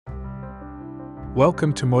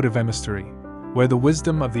Welcome to Motive Mystery, where the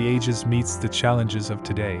wisdom of the ages meets the challenges of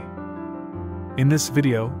today. In this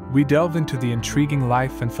video, we delve into the intriguing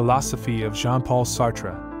life and philosophy of Jean-Paul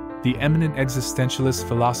Sartre, the eminent existentialist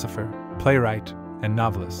philosopher, playwright, and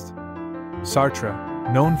novelist. Sartre,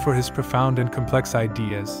 known for his profound and complex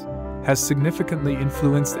ideas, has significantly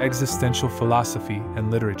influenced existential philosophy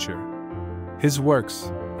and literature. His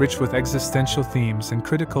works, rich with existential themes and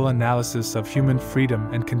critical analysis of human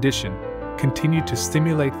freedom and condition, continue to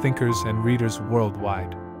stimulate thinkers and readers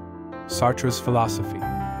worldwide. Sartre's philosophy,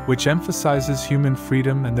 which emphasizes human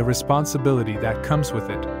freedom and the responsibility that comes with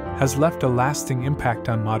it, has left a lasting impact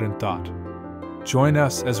on modern thought. Join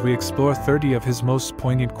us as we explore 30 of his most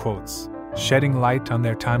poignant quotes, shedding light on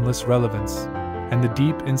their timeless relevance and the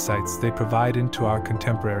deep insights they provide into our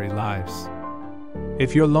contemporary lives.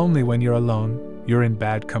 If you're lonely when you're alone, you're in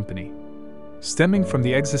bad company. Stemming from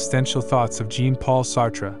the existential thoughts of Jean-Paul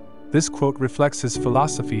Sartre, this quote reflects his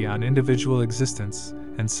philosophy on individual existence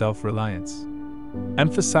and self-reliance.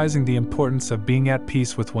 Emphasizing the importance of being at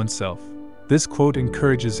peace with oneself, this quote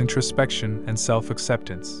encourages introspection and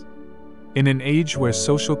self-acceptance. In an age where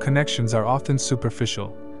social connections are often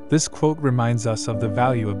superficial, this quote reminds us of the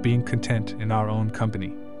value of being content in our own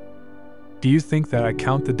company. Do you think that I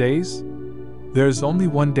count the days? There is only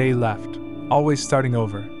one day left, always starting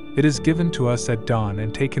over. It is given to us at dawn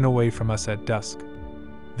and taken away from us at dusk.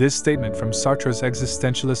 This statement from Sartre's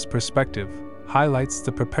existentialist perspective highlights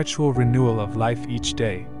the perpetual renewal of life each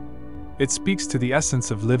day. It speaks to the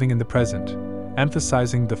essence of living in the present,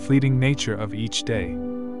 emphasizing the fleeting nature of each day.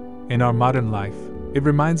 In our modern life, it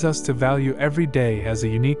reminds us to value every day as a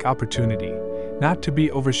unique opportunity, not to be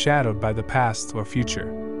overshadowed by the past or future.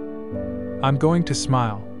 I'm going to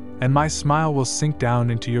smile, and my smile will sink down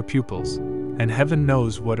into your pupils, and heaven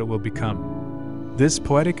knows what it will become. This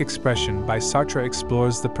poetic expression by Sartre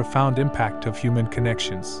explores the profound impact of human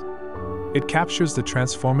connections. It captures the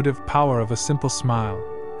transformative power of a simple smile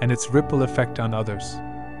and its ripple effect on others.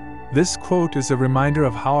 This quote is a reminder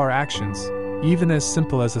of how our actions, even as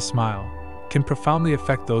simple as a smile, can profoundly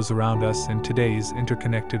affect those around us in today's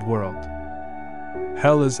interconnected world.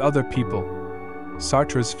 Hell is other people.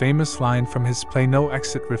 Sartre's famous line from his play No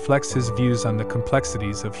Exit reflects his views on the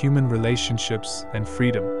complexities of human relationships and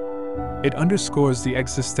freedom. It underscores the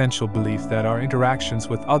existential belief that our interactions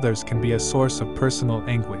with others can be a source of personal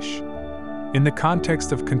anguish. In the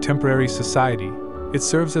context of contemporary society, it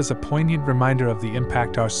serves as a poignant reminder of the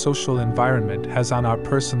impact our social environment has on our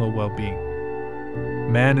personal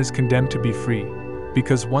well-being. Man is condemned to be free,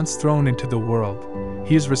 because once thrown into the world,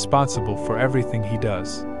 he is responsible for everything he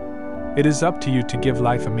does. It is up to you to give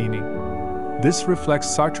life a meaning. This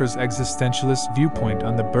reflects Sartre's existentialist viewpoint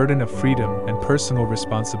on the burden of freedom and personal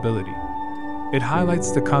responsibility. It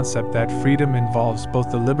highlights the concept that freedom involves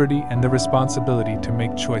both the liberty and the responsibility to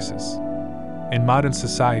make choices. In modern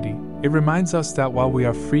society, it reminds us that while we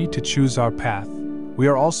are free to choose our path, we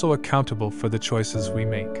are also accountable for the choices we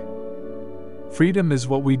make. Freedom is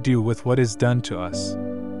what we do with what is done to us.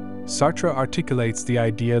 Sartre articulates the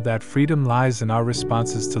idea that freedom lies in our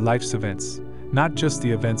responses to life's events, not just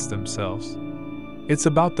the events themselves. It's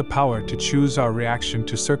about the power to choose our reaction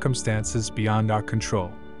to circumstances beyond our control.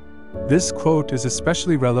 This quote is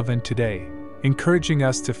especially relevant today, encouraging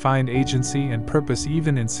us to find agency and purpose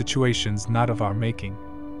even in situations not of our making.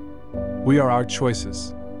 We are our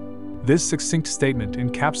choices. This succinct statement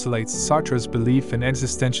encapsulates Sartre's belief in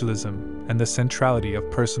existentialism and the centrality of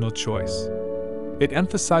personal choice. It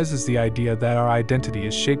emphasizes the idea that our identity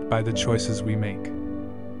is shaped by the choices we make.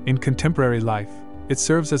 In contemporary life, it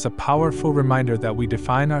serves as a powerful reminder that we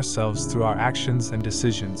define ourselves through our actions and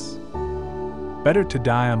decisions. Better to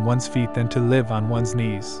die on one's feet than to live on one's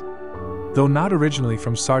knees. Though not originally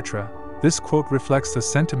from Sartre, this quote reflects a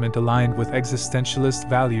sentiment aligned with existentialist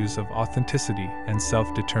values of authenticity and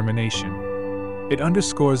self-determination. It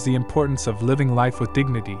underscores the importance of living life with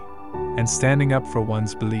dignity and standing up for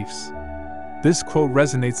one's beliefs. This quote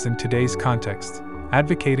resonates in today's context,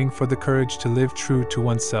 advocating for the courage to live true to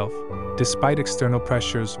oneself, despite external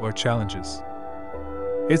pressures or challenges.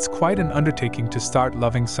 It's quite an undertaking to start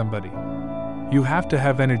loving somebody. You have to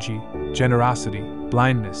have energy, generosity,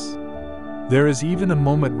 blindness. There is even a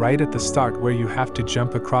moment right at the start where you have to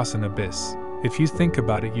jump across an abyss. If you think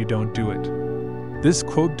about it, you don't do it. This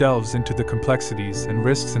quote delves into the complexities and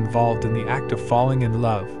risks involved in the act of falling in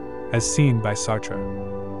love, as seen by Sartre.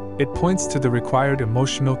 It points to the required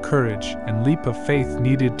emotional courage and leap of faith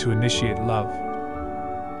needed to initiate love.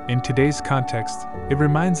 In today's context, it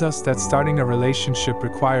reminds us that starting a relationship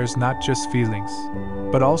requires not just feelings,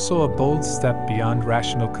 but also a bold step beyond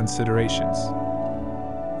rational considerations.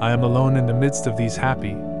 I am alone in the midst of these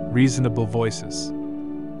happy, reasonable voices.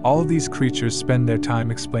 All these creatures spend their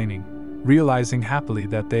time explaining, realizing happily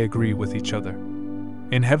that they agree with each other.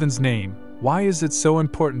 In heaven's name, why is it so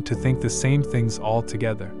important to think the same things all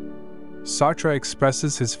together? Sartre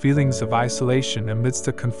expresses his feelings of isolation amidst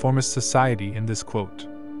a conformist society in this quote.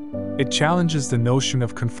 It challenges the notion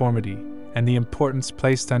of conformity and the importance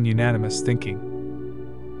placed on unanimous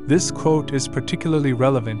thinking. This quote is particularly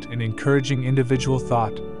relevant in encouraging individual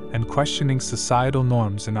thought and questioning societal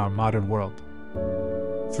norms in our modern world.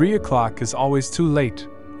 3 o'clock is always too late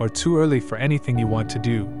or too early for anything you want to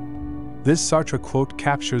do. This Sartre quote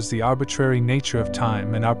captures the arbitrary nature of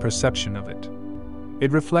time and our perception of it.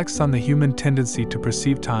 It reflects on the human tendency to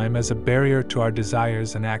perceive time as a barrier to our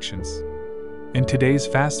desires and actions. In today's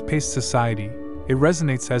fast-paced society, it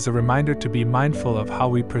resonates as a reminder to be mindful of how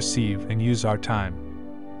we perceive and use our time.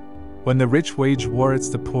 When the rich wage war, it's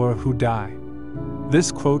the poor who die.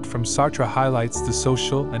 This quote from Sartre highlights the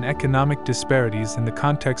social and economic disparities in the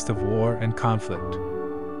context of war and conflict.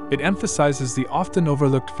 It emphasizes the often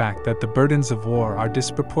overlooked fact that the burdens of war are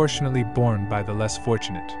disproportionately borne by the less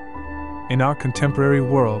fortunate. In our contemporary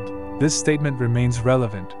world, this statement remains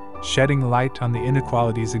relevant, shedding light on the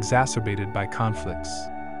inequalities exacerbated by conflicts.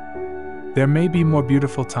 There may be more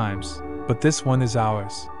beautiful times, but this one is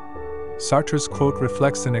ours. Sartre's quote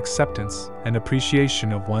reflects an acceptance and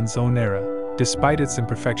appreciation of one's own era, despite its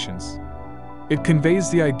imperfections. It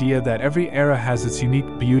conveys the idea that every era has its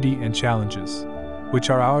unique beauty and challenges, which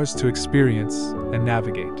are ours to experience and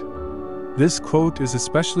navigate. This quote is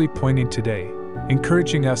especially poignant today,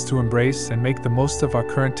 encouraging us to embrace and make the most of our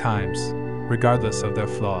current times, regardless of their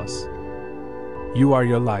flaws. You are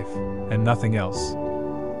your life, and nothing else.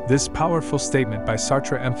 This powerful statement by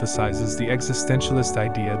Sartre emphasizes the existentialist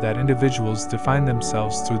idea that individuals define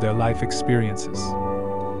themselves through their life experiences.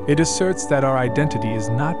 It asserts that our identity is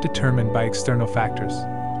not determined by external factors,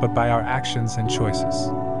 but by our actions and choices.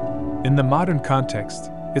 In the modern context,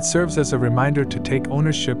 it serves as a reminder to take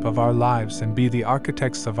ownership of our lives and be the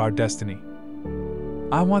architects of our destiny.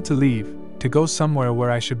 I want to leave, to go somewhere where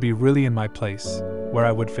I should be really in my place, where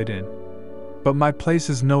I would fit in. But my place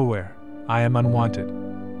is nowhere, I am unwanted.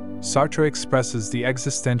 Sartre expresses the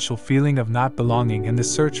existential feeling of not belonging and the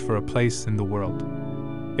search for a place in the world.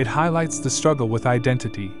 It highlights the struggle with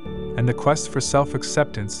identity and the quest for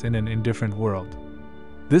self-acceptance in an indifferent world.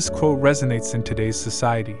 This quote resonates in today's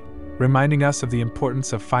society, reminding us of the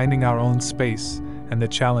importance of finding our own space and the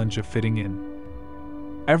challenge of fitting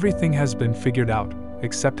in. Everything has been figured out,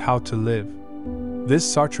 except how to live. This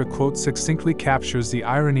Sartre quote succinctly captures the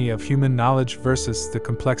irony of human knowledge versus the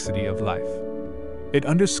complexity of life. It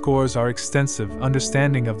underscores our extensive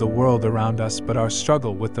understanding of the world around us but our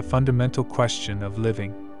struggle with the fundamental question of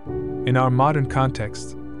living. In our modern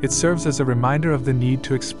context, it serves as a reminder of the need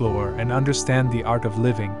to explore and understand the art of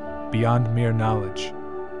living beyond mere knowledge.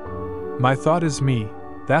 My thought is me,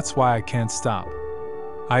 that's why I can't stop.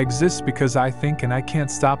 I exist because I think and I can't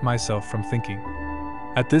stop myself from thinking.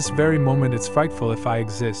 At this very moment it's frightful if I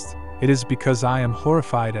exist, it is because I am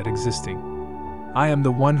horrified at existing. I am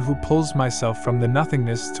the one who pulls myself from the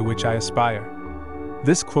nothingness to which I aspire.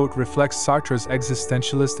 This quote reflects Sartre's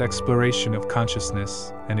existentialist exploration of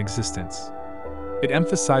consciousness and existence. It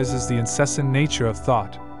emphasizes the incessant nature of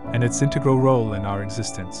thought and its integral role in our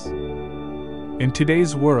existence. In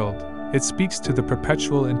today's world, it speaks to the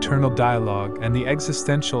perpetual internal dialogue and the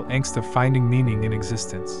existential angst of finding meaning in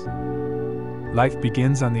existence. Life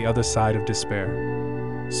begins on the other side of despair.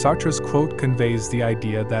 Sartre's quote conveys the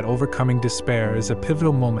idea that overcoming despair is a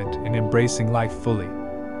pivotal moment in embracing life fully.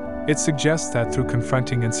 It suggests that through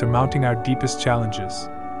confronting and surmounting our deepest challenges,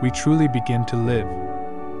 we truly begin to live.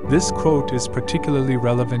 This quote is particularly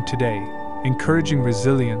relevant today, encouraging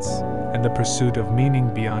resilience and the pursuit of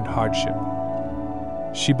meaning beyond hardship.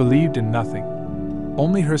 She believed in nothing.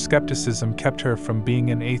 Only her skepticism kept her from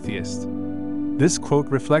being an atheist. This quote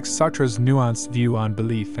reflects Sartre's nuanced view on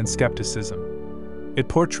belief and skepticism. It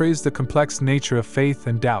portrays the complex nature of faith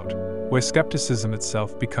and doubt, where skepticism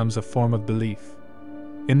itself becomes a form of belief.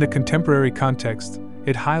 In the contemporary context,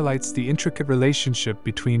 it highlights the intricate relationship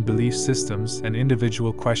between belief systems and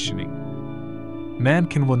individual questioning. Man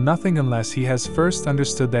can will nothing unless he has first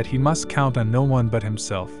understood that he must count on no one but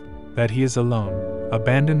himself, that he is alone,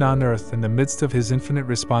 abandoned on earth in the midst of his infinite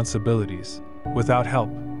responsibilities, without help,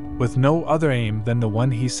 with no other aim than the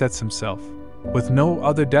one he sets himself, with no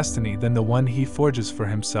other destiny than the one he forges for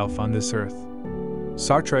himself on this earth.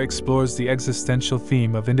 Sartre explores the existential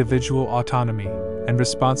theme of individual autonomy and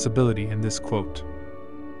responsibility in this quote.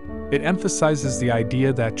 It emphasizes the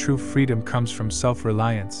idea that true freedom comes from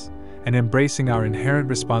self-reliance and embracing our inherent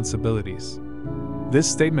responsibilities. This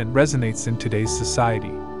statement resonates in today's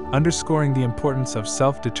society, underscoring the importance of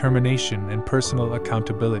self-determination and personal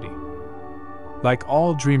accountability. Like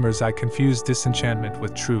all dreamers, I confuse disenchantment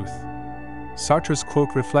with truth. Sartre's quote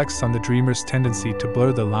reflects on the dreamer's tendency to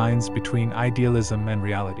blur the lines between idealism and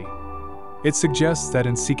reality. It suggests that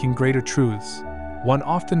in seeking greater truths, one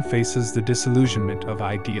often faces the disillusionment of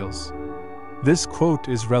ideals. This quote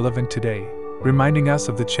is relevant today, reminding us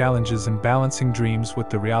of the challenges in balancing dreams with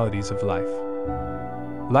the realities of life.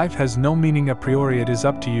 Life has no meaning a priori, it is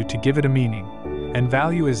up to you to give it a meaning, and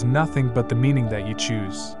value is nothing but the meaning that you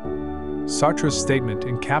choose. Sartre's statement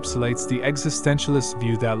encapsulates the existentialist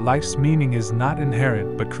view that life's meaning is not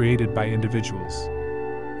inherent but created by individuals.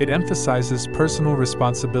 It emphasizes personal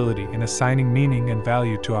responsibility in assigning meaning and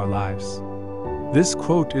value to our lives. This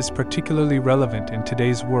quote is particularly relevant in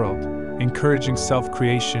today's world, encouraging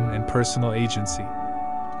self-creation and personal agency.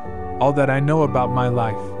 All that I know about my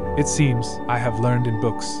life, it seems, I have learned in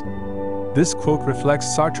books. This quote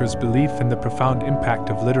reflects Sartre's belief in the profound impact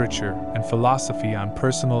of literature and philosophy on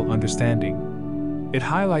personal understanding. It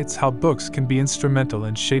highlights how books can be instrumental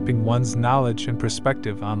in shaping one's knowledge and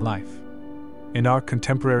perspective on life. In our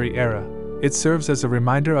contemporary era, it serves as a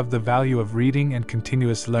reminder of the value of reading and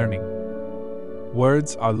continuous learning.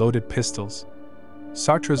 Words are loaded pistols.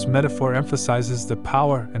 Sartre's metaphor emphasizes the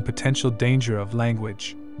power and potential danger of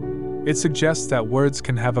language. It suggests that words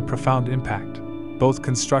can have a profound impact, both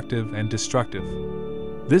constructive and destructive.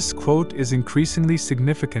 This quote is increasingly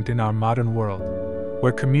significant in our modern world,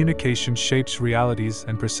 where communication shapes realities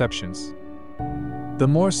and perceptions. The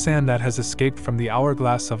more sand that has escaped from the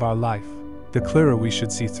hourglass of our life, the clearer we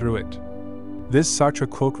should see through it. This Sartre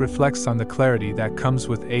quote reflects on the clarity that comes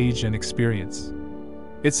with age and experience.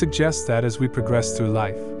 It suggests that as we progress through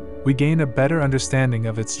life, we gain a better understanding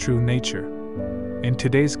of its true nature. In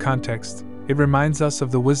today's context, it reminds us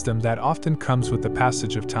of the wisdom that often comes with the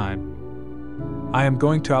passage of time. I am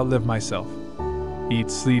going to outlive myself.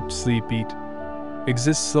 Eat, sleep, sleep, eat.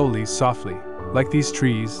 Exist slowly, softly, like these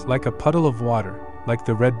trees, like a puddle of water, like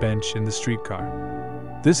the red bench in the streetcar.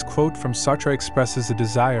 This quote from Sartre expresses a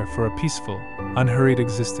desire for a peaceful, unhurried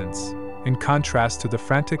existence, in contrast to the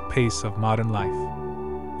frantic pace of modern life.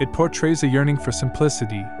 It portrays a yearning for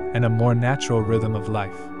simplicity and a more natural rhythm of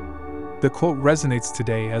life. The quote resonates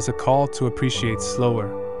today as a call to appreciate slower,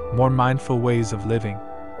 more mindful ways of living.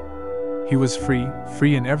 He was free,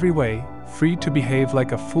 free in every way, free to behave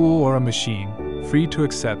like a fool or a machine, free to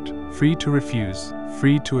accept, free to refuse,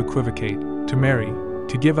 free to equivocate, to marry,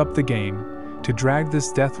 to give up the game, to drag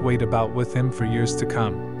this death weight about with him for years to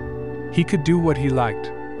come. He could do what he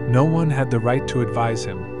liked. No one had the right to advise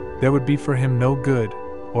him. There would be for him no good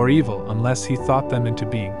or evil unless he thought them into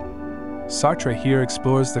being. Sartre here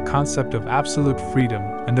explores the concept of absolute freedom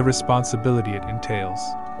and the responsibility it entails.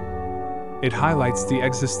 It highlights the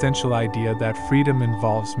existential idea that freedom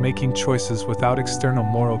involves making choices without external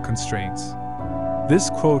moral constraints. This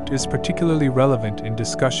quote is particularly relevant in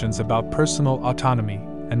discussions about personal autonomy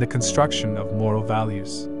and the construction of moral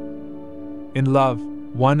values. In love,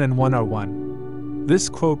 one and one are one. This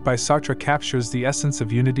quote by Sartre captures the essence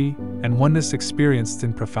of unity and oneness experienced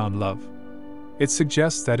in profound love. It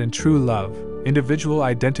suggests that in true love, individual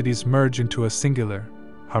identities merge into a singular,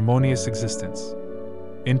 harmonious existence.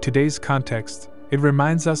 In today's context, it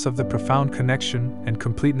reminds us of the profound connection and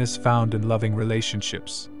completeness found in loving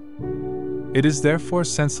relationships. It is therefore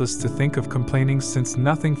senseless to think of complaining, since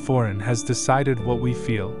nothing foreign has decided what we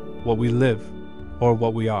feel, what we live, or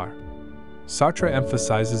what we are. Sartre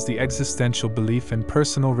emphasizes the existential belief in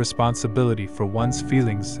personal responsibility for one's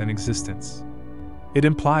feelings and existence. It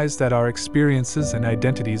implies that our experiences and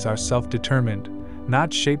identities are self-determined,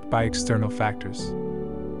 not shaped by external factors.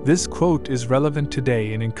 This quote is relevant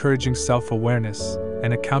today in encouraging self-awareness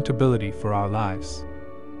and accountability for our lives.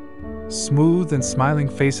 Smooth and smiling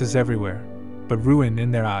faces everywhere, but ruin in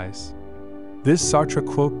their eyes. This Sartre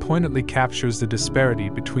quote poignantly captures the disparity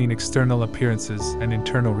between external appearances and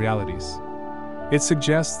internal realities. It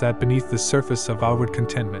suggests that beneath the surface of outward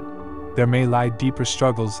contentment, there may lie deeper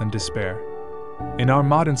struggles and despair. In our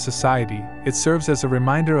modern society, it serves as a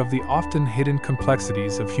reminder of the often hidden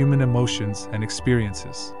complexities of human emotions and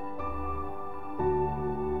experiences.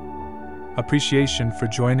 Appreciation for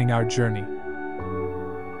joining our journey.